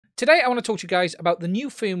Today I want to talk to you guys about the new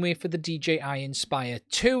firmware for the DJI Inspire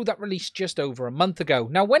 2 that released just over a month ago.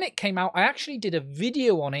 Now when it came out I actually did a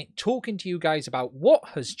video on it talking to you guys about what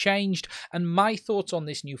has changed and my thoughts on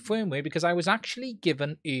this new firmware because I was actually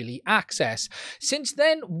given early access. Since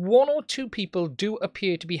then, one or two people do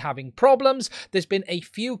appear to be having problems. There's been a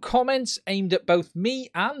few comments aimed at both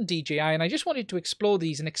me and DJI, and I just wanted to explore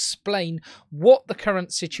these and explain what the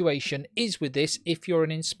current situation is with this if you're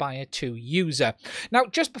an Inspire 2 user. Now,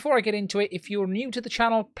 just before I get into it, if you're new to the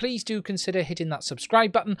channel, please do consider hitting that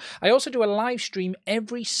subscribe button. I also do a live stream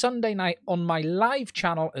every Sunday night on my live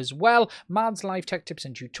channel as well, Mads Live Tech Tips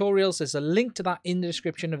and Tutorials. There's a link to that in the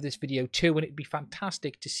description of this video too, and it'd be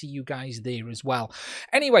fantastic to see you guys there as well.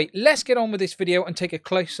 Anyway, let's get on with this video and take a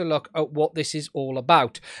closer look at what this is all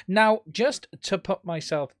about. Now, just to put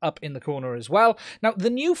myself up in the corner as well. Now, the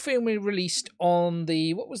new firmware released on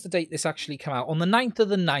the, what was the date this actually came out? On the 9th of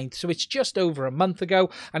the 9th, so it's just over a month ago,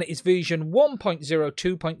 and it is version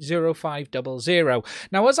 1.02.0500.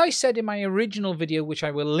 Now, as I said in my original video, which I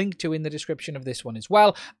will link to in the description of this one as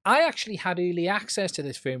well, I actually had early access to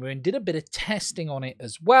this firmware and did a bit of testing on it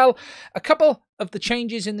as well. A couple of the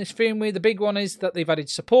changes in this firmware, the big one is that they've added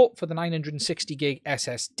support for the 960 gig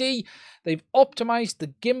SSD. They've optimized the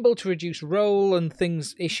gimbal to reduce roll and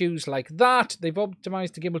issues like that. They've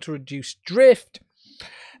optimized the gimbal to reduce drift.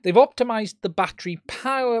 They've optimized the battery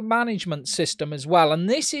power management system as well, and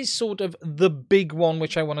this is sort of the big one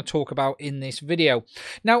which I want to talk about in this video.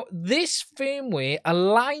 Now, this firmware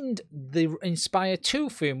aligned the Inspire 2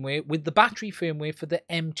 firmware with the battery firmware for the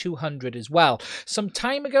M200 as well. Some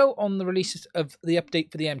time ago, on the release of the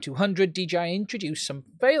update for the M200, DJI introduced some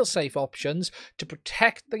fail-safe options to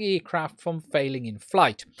protect the aircraft from failing in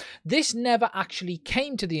flight. This never actually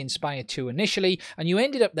came to the Inspire 2 initially, and you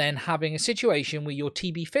ended up then having a situation where your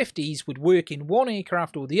TB50s would work in one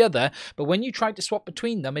aircraft or the other, but when you tried to swap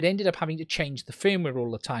between them, it ended up having to change the firmware all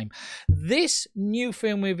the time. This new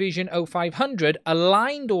firmware version 0500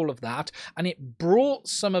 aligned all of that, and it brought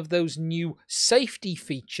some of those new safety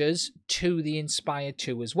features to the Inspire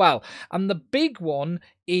 2 as well. And the big one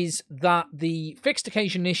is that the fixed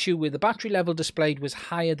occasion issue with the battery level displayed was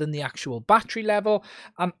higher than the actual battery level,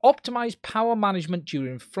 and optimized power management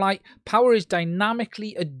during flight. Power is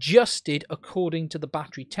dynamically adjusted according to the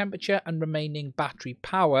battery temperature and remaining battery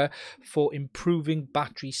power for improving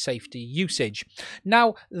battery safety usage.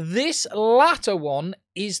 Now, this latter one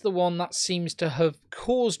is the one that seems to have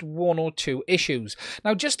caused one or two issues.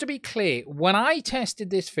 Now, just to be clear, when I tested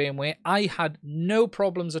this firmware, I had no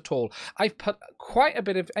problems at all. I've put quite a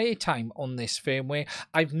bit of airtime on this firmware.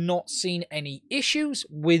 I've not seen any issues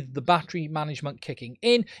with the battery management kicking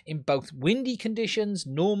in both windy conditions,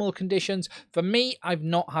 normal conditions. For me, I've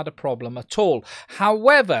not had a problem at all.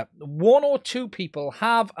 However, one or two people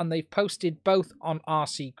have, and they've posted both on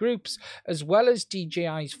RC groups as well as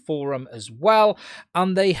DJI's forum as well,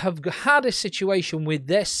 and they have had a situation where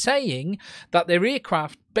they're saying that their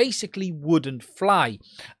aircraft basically wouldn't fly,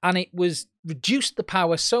 and it was reduced the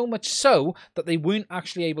power so much so that they weren't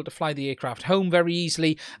actually able to fly the aircraft home very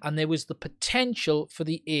easily, and there was the potential for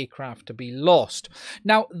the aircraft to be lost.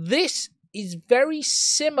 Now, this is very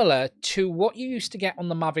similar to what you used to get on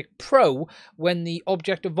the Mavic Pro when the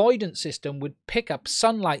object avoidance system would pick up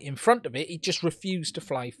sunlight in front of it. It just refused to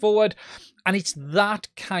fly forward, and it's that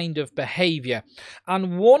kind of behavior.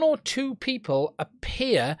 And one or two people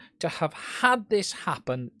appear to have had this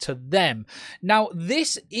happen to them. Now,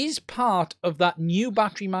 this is part of that new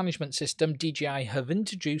battery management system DJI have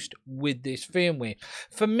introduced with this firmware.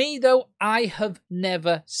 For me, though, I have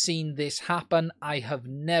never seen this happen. I have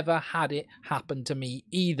never had it happen to me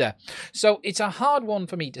either. So it's a hard one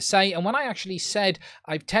for me to say. And when I actually said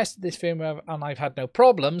I've tested this firmware and I've had no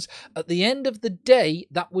problems, at the end of the day,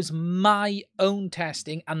 that was my own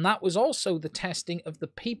testing, and that was also the testing of the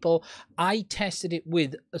people I tested it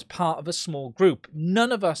with as part of a small group.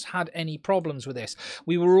 None of us had any problems with this.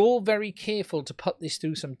 We were all very careful to put this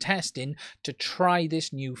through some testing to try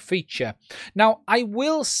this new feature. Now, I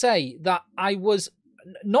will say that I was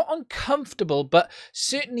not uncomfortable, but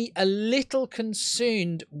certainly a little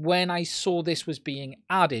concerned when I saw this was being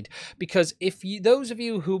added, because if you, those of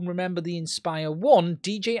you who remember the Inspire 1,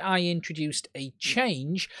 DJI introduced a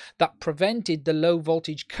change that prevented the low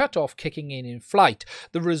voltage cutoff kicking in flight.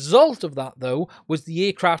 The result of that, though, was the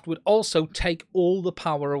aircraft would also take all the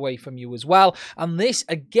power away from you as well, and this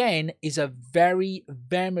again is a very,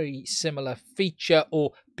 very similar feature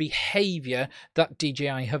or behavior that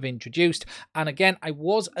DJI have introduced. And again, I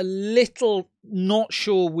was a little not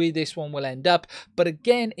sure where this one will end up, but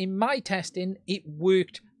again, in my testing, it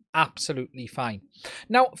worked absolutely fine.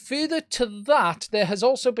 Now, further to that, there has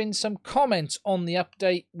also been some comments on the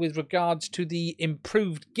update with regards to the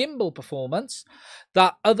improved gimbal performance,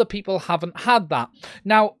 that other people haven't had that.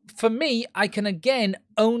 Now, for me, I can again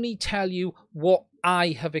only tell you what I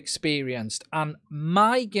have experienced, and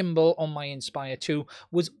my gimbal on my Inspire 2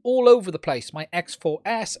 was all over the place. My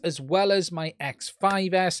X4S as well as my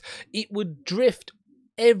X5S, it would drift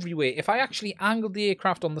everywhere. If I actually angled the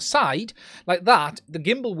aircraft on the side like that, the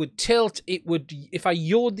gimbal would tilt. It would, if I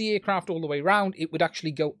yawed the aircraft all the way around, it would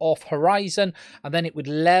actually go off horizon, and then it would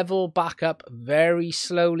level back up very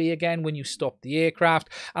slowly again when you stop the aircraft.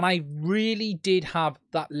 And I really did have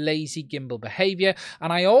that lazy gimbal behavior,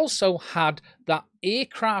 and I also had that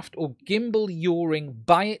aircraft or gimbal yawing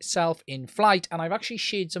by itself in flight, and I've actually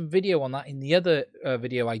shared some video on that in the other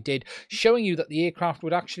video I did, showing you that the aircraft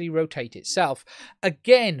would actually rotate itself.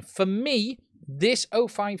 Again, for me, this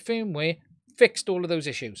 05 firmware fixed all of those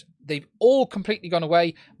issues. They've all completely gone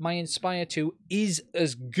away. My Inspire 2 is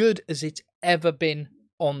as good as it's ever been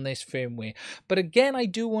on this firmware. But again, I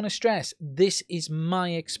do want to stress, this is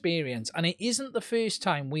my experience, and it isn't the first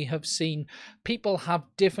time we have seen people have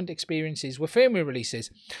different experiences with firmware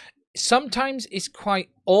releases. Sometimes it's quite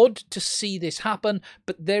odd to see this happen,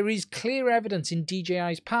 but there is clear evidence in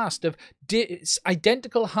DJI's past of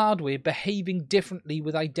identical hardware behaving differently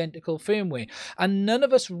with identical firmware, and none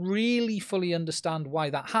of us really fully understand why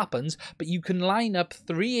that happens. But you can line up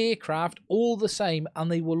 3 aircraft all the same and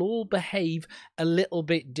they will all behave a little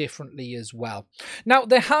bit differently as well. Now,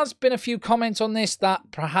 there has been a few comments on this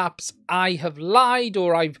that perhaps I have lied,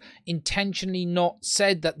 or I've intentionally not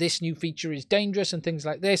said that this new feature is dangerous and things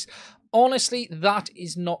like this. Honestly, that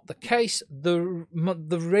is not the case. The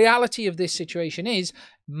reality of this situation is,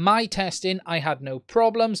 my testing, I had no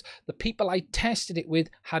problems. The people I tested it with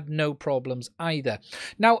had no problems either.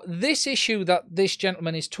 Now, this issue that this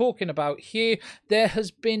gentleman is talking about here, there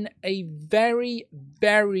has been a very,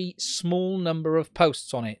 very small number of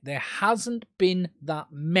posts on it. There hasn't been that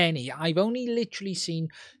many. I've only literally seen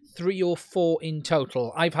 3 or 4 in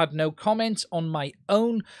total. I've had no comments on my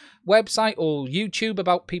own website or YouTube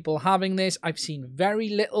about people having this. I've seen very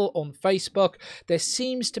little on Facebook. There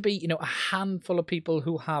seems to be, a handful of people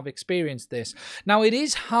who have experienced this. Now, it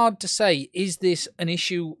is hard to say, is this an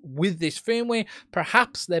issue with this firmware?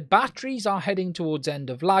 Perhaps their batteries are heading towards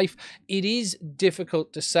end of life. It is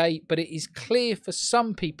difficult to say, but it is clear for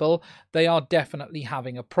some people they are definitely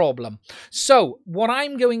having a problem. So what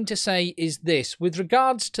I'm going to say is this: with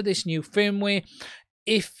regards to this new firmware,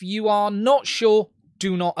 if you are not sure,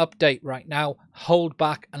 do not update right now. Hold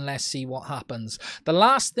back and let's see what happens. The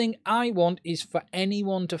last thing I want is for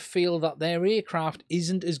anyone to feel that their aircraft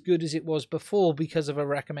isn't as good as it was before because of a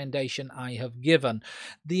recommendation I have given.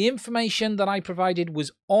 The information that I provided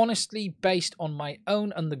was honestly based on my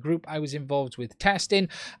own and the group I was involved with testing.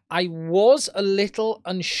 I was a little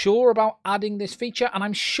unsure about adding this feature, and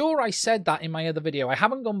I'm sure I said that in my other video. I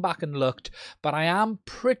haven't gone back and looked, but I am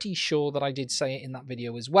pretty sure that I did say it in that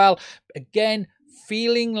video as well. Again,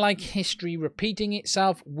 feeling like history repeating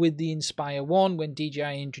itself with the Inspire 1 when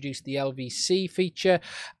DJI introduced the LVC feature,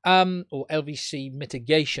 or LVC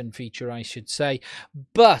mitigation feature, I should say.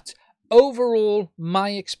 But overall, my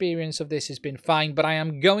experience of this has been fine, but I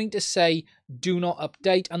am going to say do not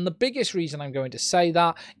update. And the biggest reason I'm going to say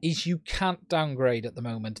that is you can't downgrade at the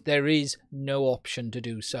moment. There is no option to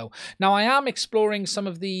do so. Now, I am exploring some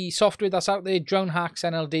of the software that's out there, Drone Hacks,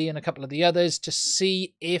 NLD, and a couple of the others, to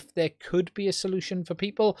see if there could be a solution for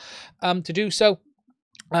people to do so.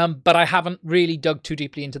 But I haven't really dug too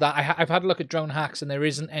deeply into that. I've had a look at Drone Hacks and there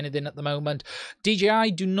isn't anything at the moment.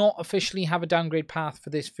 DJI do not officially have a downgrade path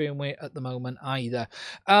for this firmware at the moment either.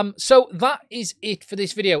 So that is it for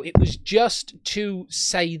this video. It was just to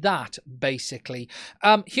say that, basically.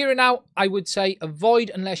 Here and now, I would say avoid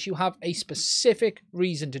unless you have a specific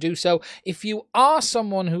reason to do so. If you are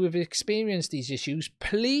someone who have experienced these issues,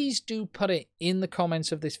 please do put it in the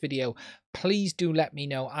comments of this video. Please do let me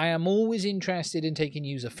know. I am always interested in taking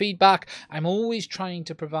user feedback. I'm always trying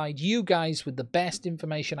to provide you guys with the best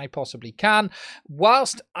information I possibly can.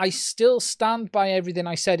 Whilst I still stand by everything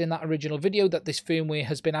I said in that original video, that this firmware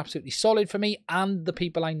has been absolutely solid for me and the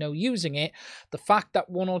people I know using it, the fact that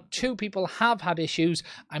 1 or 2 people have had issues,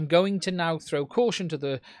 I'm going to now throw caution to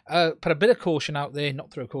the, put a bit of caution out there,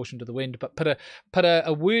 not throw caution to the wind, but put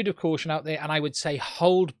a word of caution out there, and I would say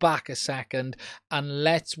hold back a second and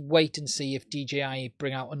let's wait and see if DJI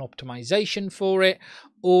bring out an optimization for it,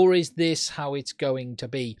 or is this how it's going to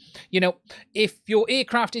be? If your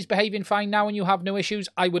aircraft is behaving fine now and you have no issues,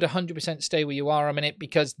 I would 100% stay where you are a minute,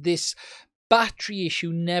 because this battery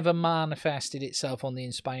issue never manifested itself on the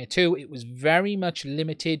Inspire 2. It was very much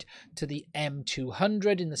limited to the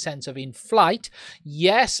M200 in the sense of in flight.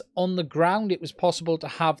 Yes, on the ground it was possible to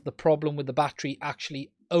have the problem with the battery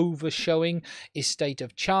actually overshowing its state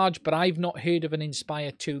of charge, but I've not heard of an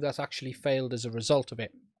Inspire 2 that's actually failed as a result of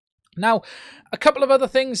it. Now, a couple of other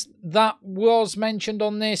things that was mentioned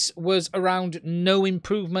on this was around no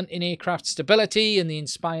improvement in aircraft stability, and the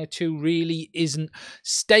Inspire 2 really isn't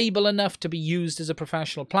stable enough to be used as a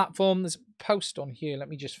professional platform. There's a post on here. Let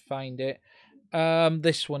me just find it.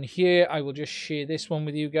 This one here. I will just share this one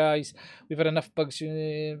with you guys. We've had enough bugs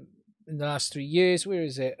in the last 3 years. Where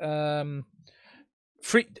is it?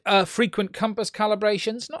 Frequent compass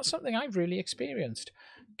calibrations. Not something I've really experienced.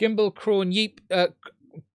 Gimbal crawl yeep.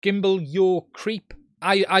 Gimbal yaw creep.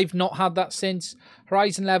 I've not had that since.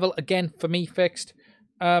 Horizon level, again, for me, fixed.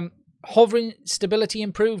 Hovering stability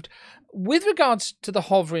improved. With regards to the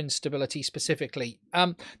hovering stability specifically,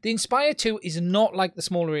 the Inspire 2 is not like the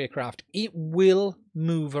smaller aircraft. It will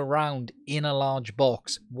move around in a large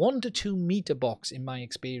box, 1 to 2 meter box in my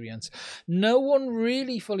experience. No one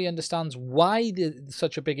really fully understands why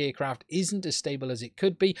such a big aircraft isn't as stable as it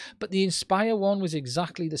could be, but the Inspire 1 was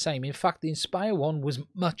exactly the same. In fact, the Inspire 1 was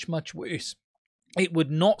much, much worse. It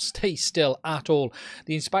would not stay still at all.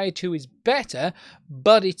 The Inspire 2 is better,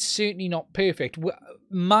 but it's certainly not perfect.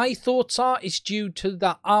 My thoughts are it's due to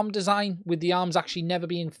that arm design, with the arms actually never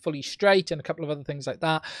being fully straight and a couple of other things like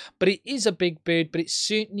that. But it is a big bird, but it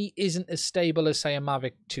certainly isn't as stable as, say, a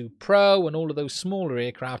Mavic 2 Pro and all of those smaller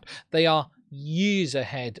aircraft. They are years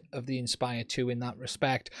ahead of the Inspire 2 in that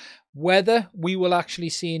respect. Whether we will actually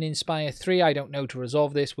see an Inspire 3, I don't know. To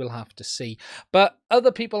resolve this, we'll have to see. But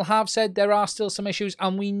other people have said there are still some issues,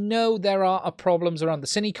 and we know there are problems around the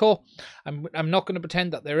Cine core. I'm not going to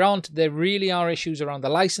pretend that there aren't. There really are issues around the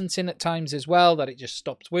licensing at times as well, that it just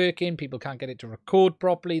stops working. People can't get it to record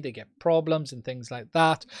properly. They get problems and things like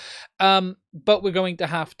that. But we're going to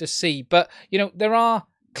have to see. But, you know, there are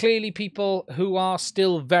clearly people who are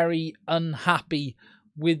still very unhappy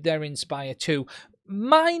with their Inspire 2.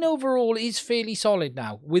 Mine overall is fairly solid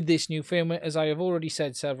now with this new firmware, as I have already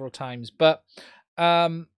said several times. But,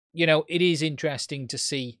 you know, it is interesting to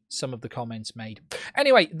see some of the comments made.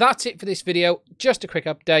 Anyway, that's it for this video. Just a quick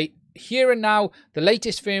update. Here and now, the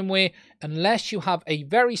latest firmware, unless you have a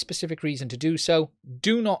very specific reason to do so,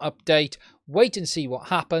 do not update. Wait and see what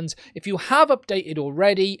happens. If you have updated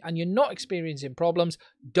already and you're not experiencing problems,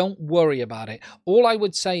 don't worry about it. All I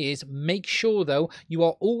would say is make sure, though, you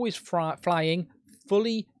are always flying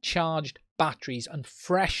fully charged batteries, and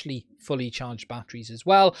freshly fully charged batteries as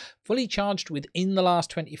well, fully charged within the last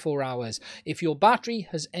 24 hours. If your battery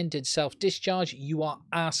has entered self-discharge, you are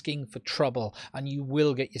asking for trouble, and you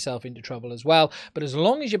will get yourself into trouble as well. But as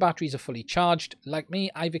long as your batteries are fully charged, like me,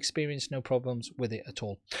 I've experienced no problems with it at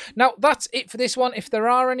all. Now, that's it for this one. If there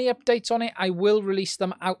are any updates on it, I will release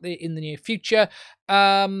them out there in the near future.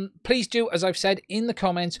 Please do, as I've said, in the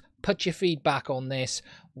comments, put your feedback on this.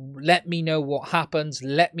 Let me know what happens.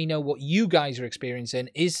 Let me know what you guys are experiencing.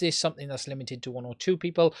 Is this something that's limited to 1 or 2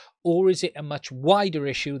 people, or is it a much wider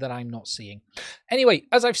issue that I'm not seeing? Anyway,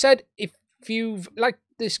 as I've said, if you've liked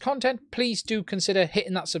this content, please do consider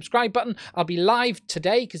hitting that subscribe button. I'll be live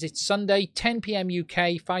today because it's Sunday, 10 PM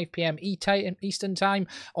UK, 5 PM Eastern time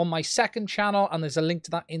on my second channel, and there's a link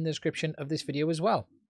to that in the description of this video as well.